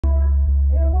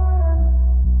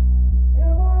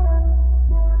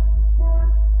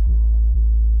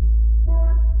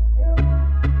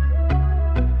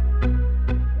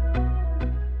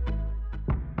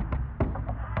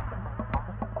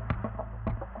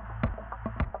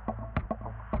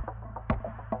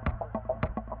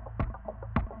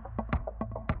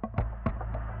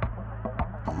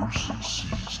person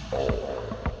sees all.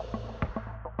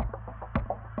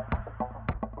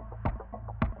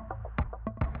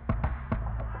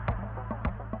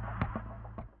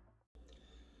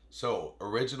 So,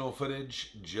 original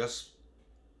footage just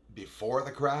before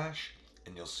the crash,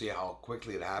 and you'll see how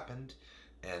quickly it happened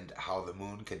and how the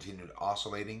moon continued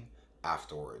oscillating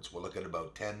afterwards. We'll look at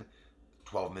about 10,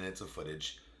 12 minutes of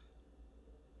footage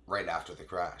right after the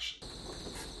crash.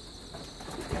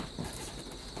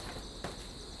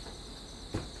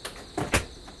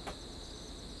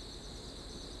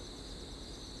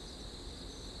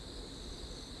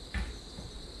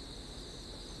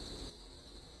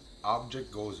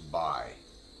 Object goes by.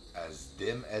 As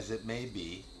dim as it may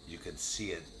be, you could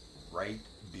see it right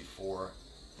before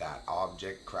that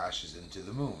object crashes into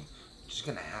the moon, which is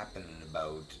going to happen in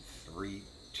about 3,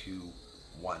 2,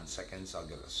 1 seconds. I'll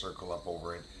get a circle up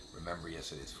over it. Remember,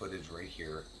 yes, it is footage right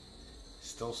here.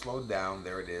 Still slowed down.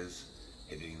 There it is,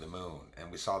 hitting the moon.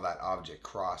 And we saw that object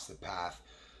cross the path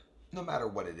no matter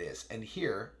what it is. And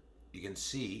here you can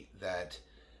see that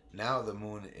now the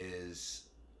moon is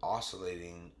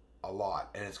oscillating a lot,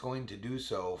 and it's going to do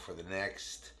so for the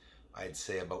next, I'd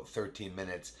say, about 13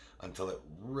 minutes until it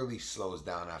really slows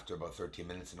down after about 13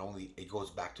 minutes, and only it goes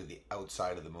back to the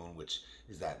outside of the moon, which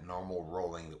is that normal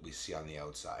rolling that we see on the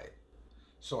outside.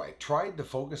 So I tried to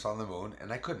focus on the moon,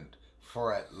 and I couldn't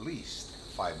for at least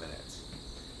 5 minutes.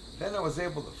 Then I was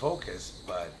able to focus,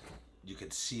 but you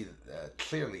could see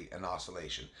clearly an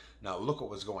oscillation. Now look what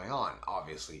was going on.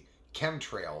 Obviously,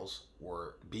 chemtrails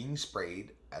were being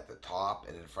sprayed at the top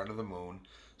and in front of the moon,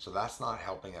 so that's not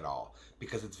helping at all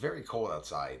because it's very cold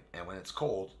outside, and when it's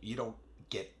cold you don't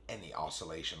get any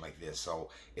oscillation like this. So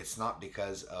it's not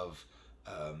because of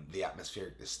the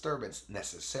atmospheric disturbance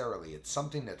necessarily. It's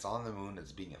something that's on the moon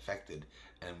that's being affected,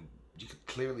 and you could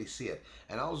clearly see it.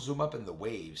 And I'll zoom up in the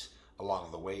waves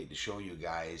along the way to show you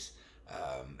guys.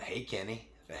 Hey Kenny,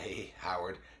 hey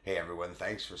Howard, hey everyone,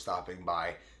 thanks for stopping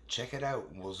by. Check it out.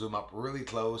 We'll zoom up really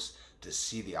close to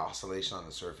see the oscillation on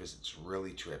the surface. It's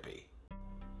really trippy.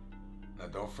 Now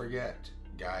don't forget,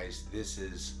 guys, this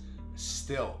is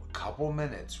still a couple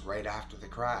minutes right after the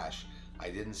crash. I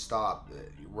didn't stop.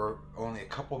 We're only a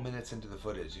couple minutes into the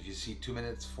footage. If you see 2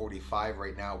 minutes 45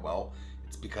 right now, well,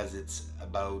 it's because it's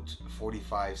about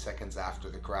 45 seconds after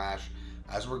the crash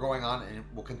as we're going on, and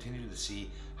we'll continue to see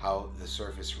how the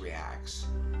surface reacts.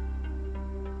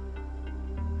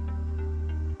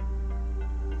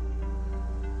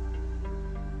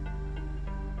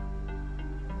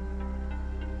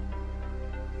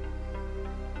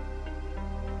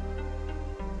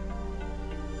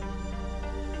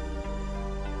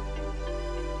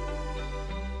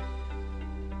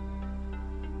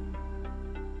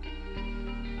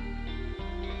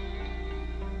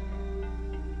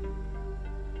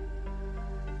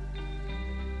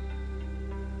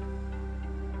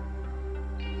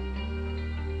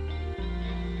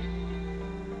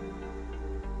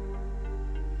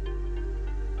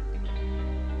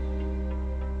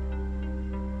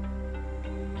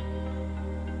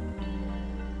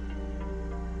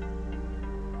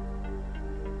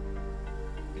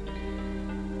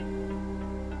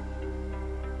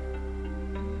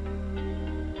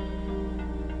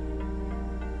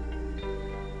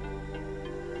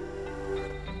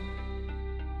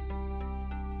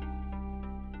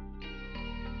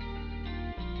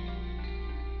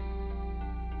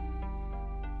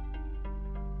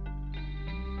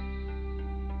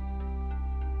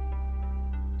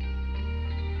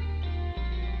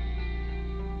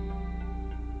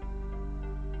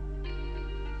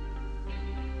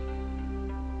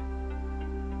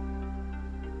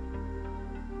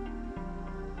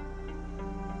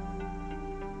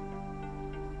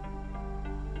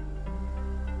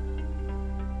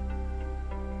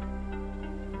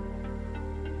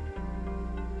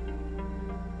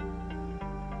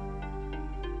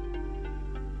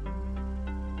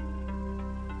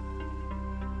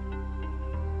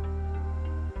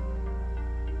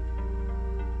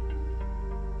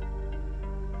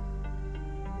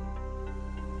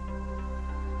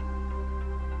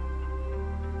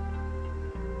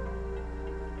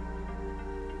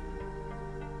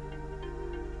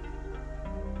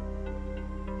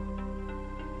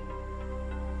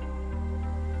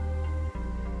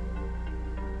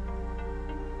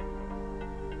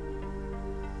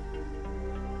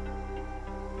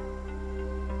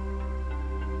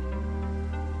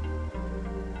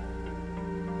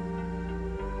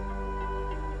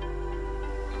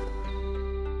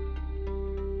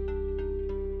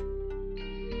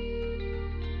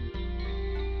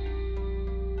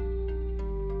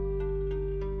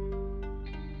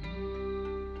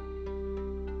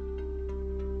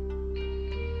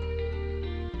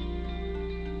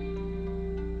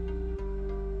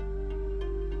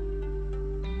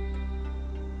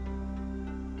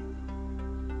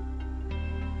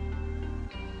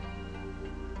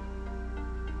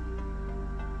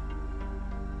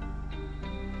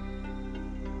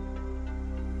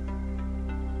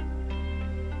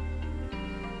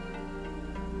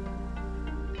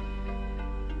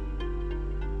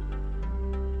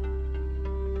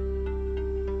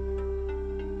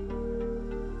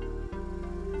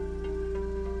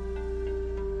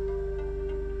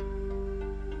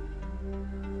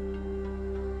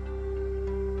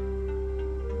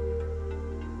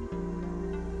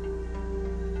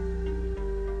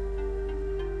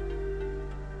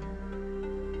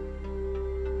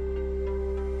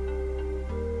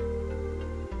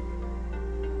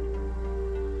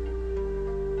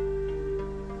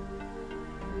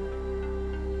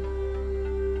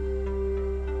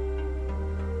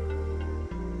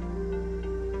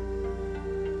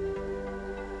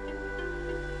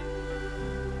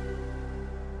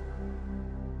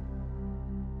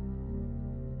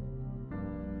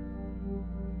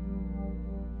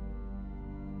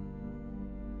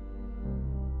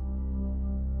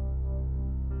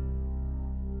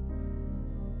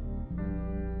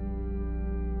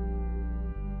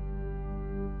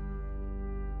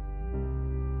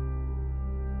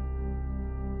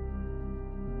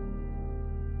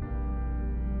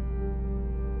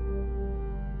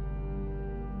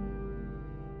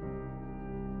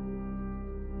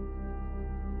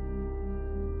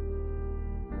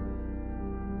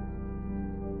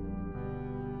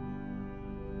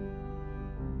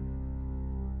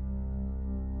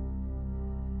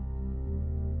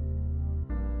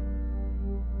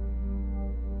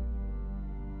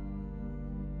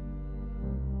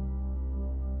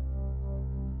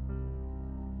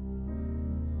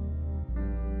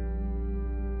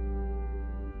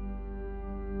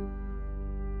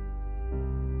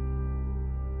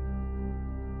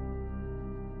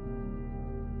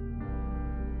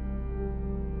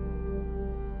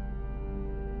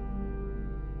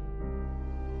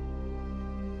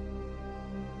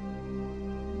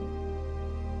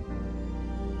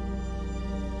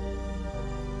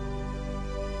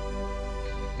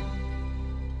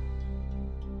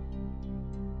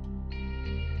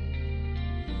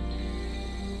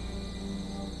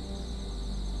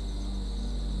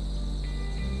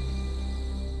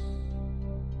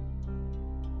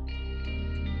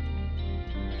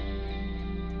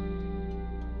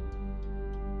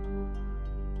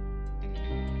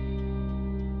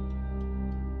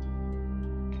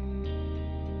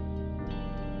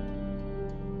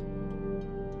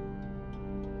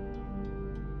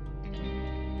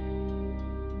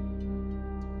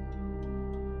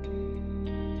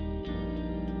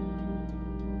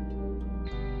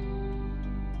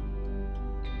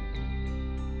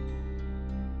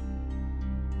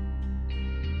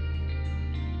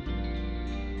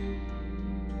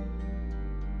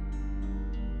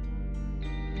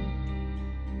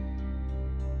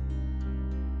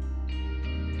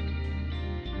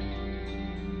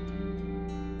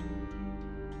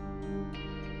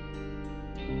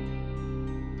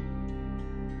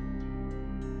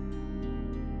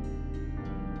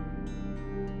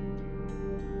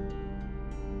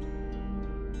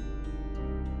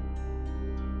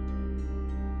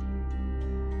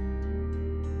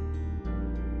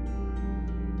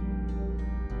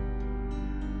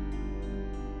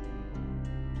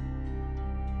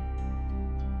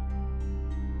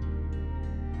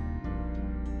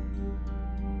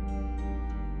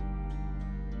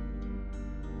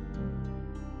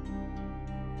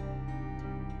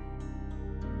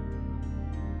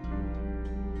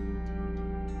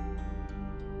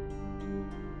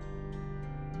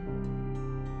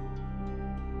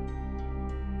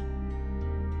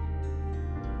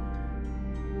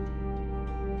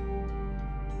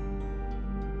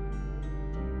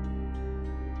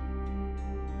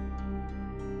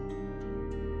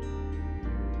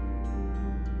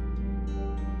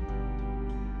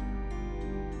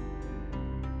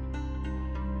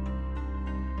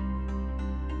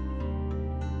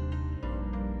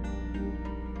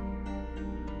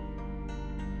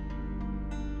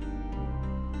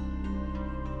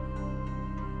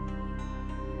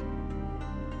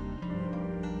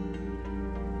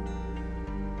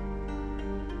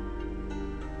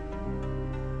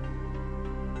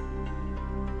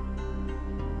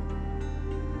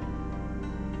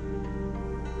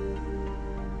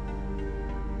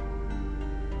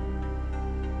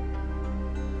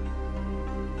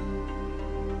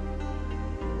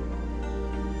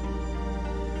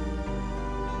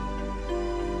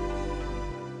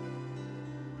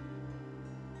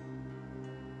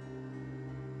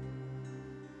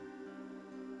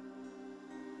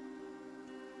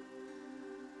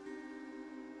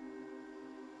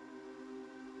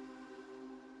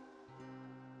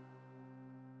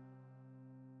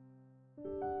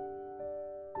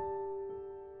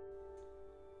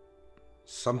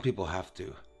 Some people have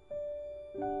to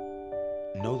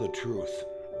know the truth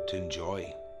to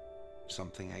enjoy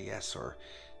something, I guess, or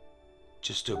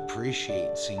just to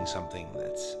appreciate seeing something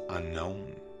that's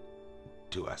unknown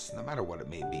to us, no matter what it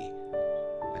may be.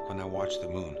 Like when I watch the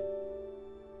moon,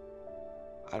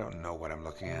 I don't know what I'm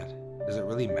looking at. Does it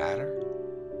really matter?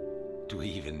 Do we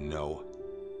even know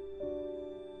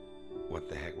what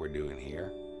the heck we're doing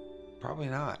here? Probably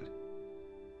not.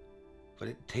 But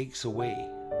it takes away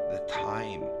the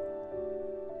time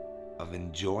of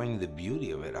enjoying the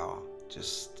beauty of it all.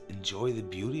 Just enjoy the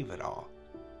beauty of it all.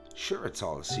 Sure, it's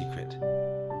all a secret.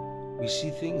 We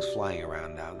see things flying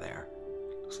around down there.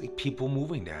 Looks like people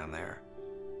moving down there.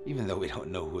 Even though we don't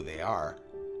know who they are,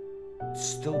 it's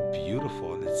still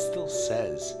beautiful, and it still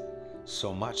says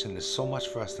so much, and there's so much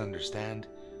for us to understand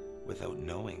without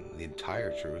knowing the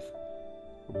entire truth.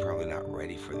 We're probably not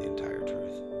ready for the entire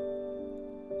truth.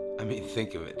 I mean,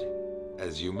 think of it.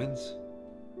 As humans,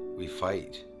 we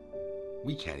fight.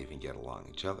 We can't even get along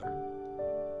each other.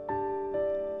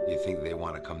 You think they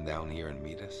want to come down here and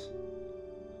meet us?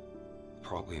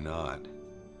 Probably not.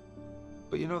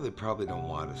 But you know, they probably don't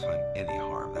want us on any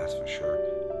harm, that's for sure.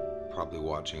 Probably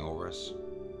watching over us.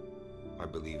 I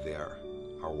believe they are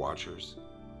our watchers.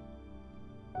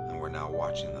 And we're now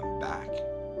watching them back.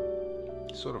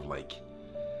 Sort of like,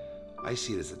 I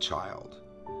see it as a child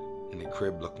in a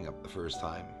crib looking up the first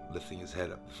time, lifting his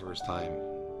head up the first time,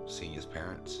 seeing his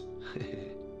parents.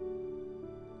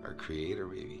 Our creator,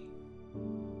 maybe.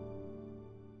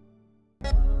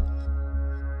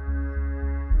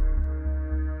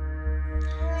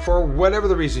 For whatever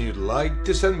the reason you'd like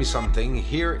to send me something,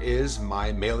 here is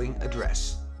my mailing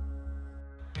address.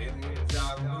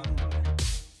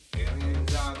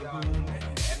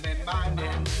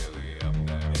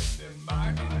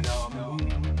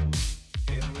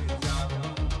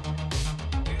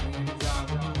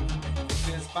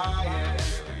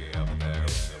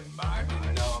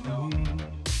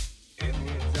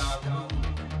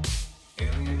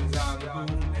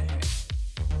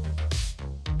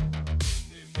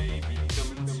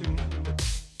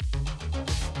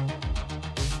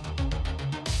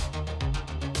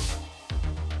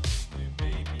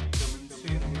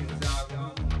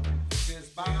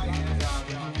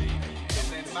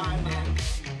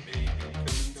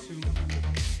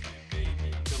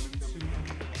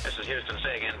 This is Houston.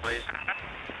 Say again, please.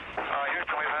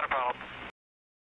 Houston, we've had a problem.